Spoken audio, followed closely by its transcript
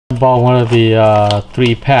bought one of the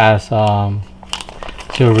 3 pads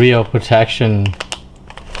to reel protection.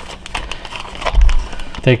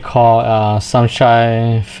 They call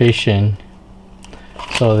sunshine fishing.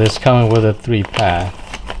 So this coming with a 3 pad.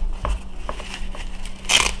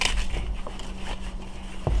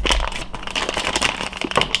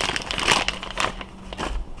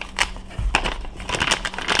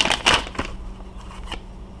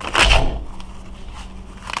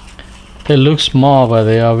 They look small, but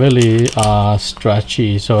they are really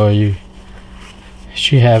stretchy, so if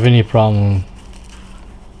you have any problem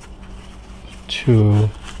to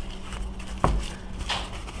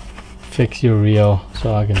fix your reel,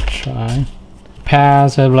 so I can try.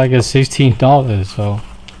 Pads have like a $16, so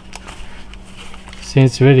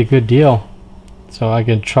seems really good deal, so I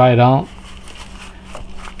can try it out.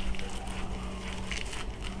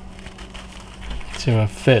 See if it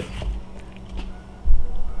fit.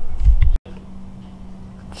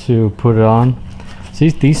 To put it on. See,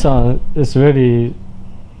 these are, it's really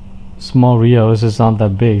small reel. It's not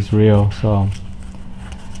that big reel, so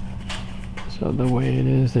the way it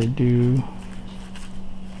is, they do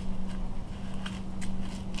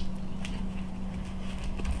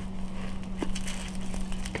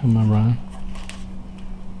come around.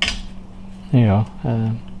 There you go.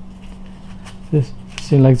 This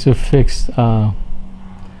seems like to fix.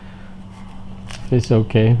 It's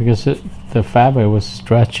okay because the fabric was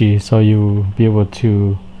stretchy, so you'll be able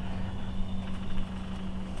to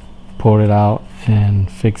pull it out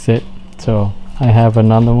and fix it. So I have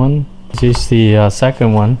another one. This is the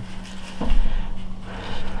second one.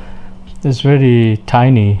 It's really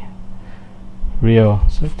tiny reel,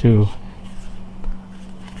 so too.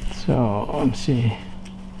 So let's see.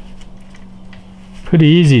 Pretty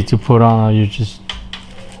easy to put on. You just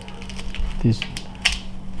this,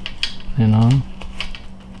 you know.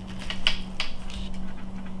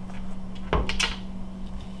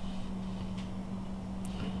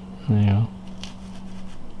 There you go.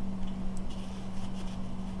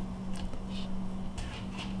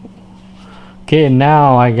 Okay,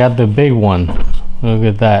 now I got the big one. Look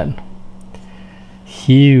at that.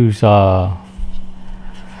 Huge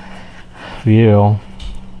reel.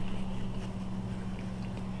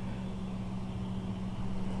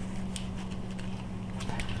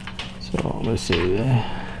 So let's see.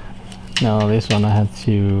 Now this one I have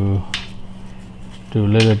to do a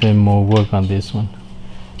little bit more work on this one.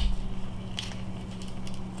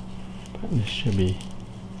 This should be,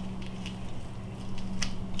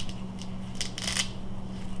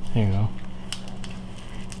 there you go.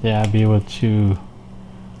 Yeah, I'll be able to,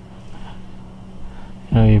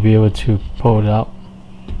 you'll be able to pull it up.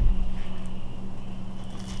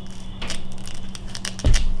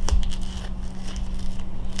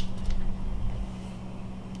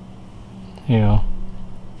 There you go.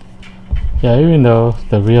 Yeah, even though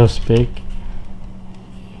the reel's big,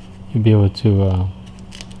 you'll be able to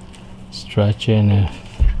stretch in and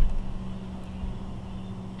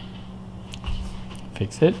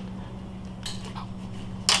fix it.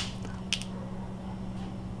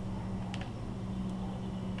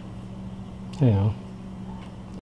 There you go.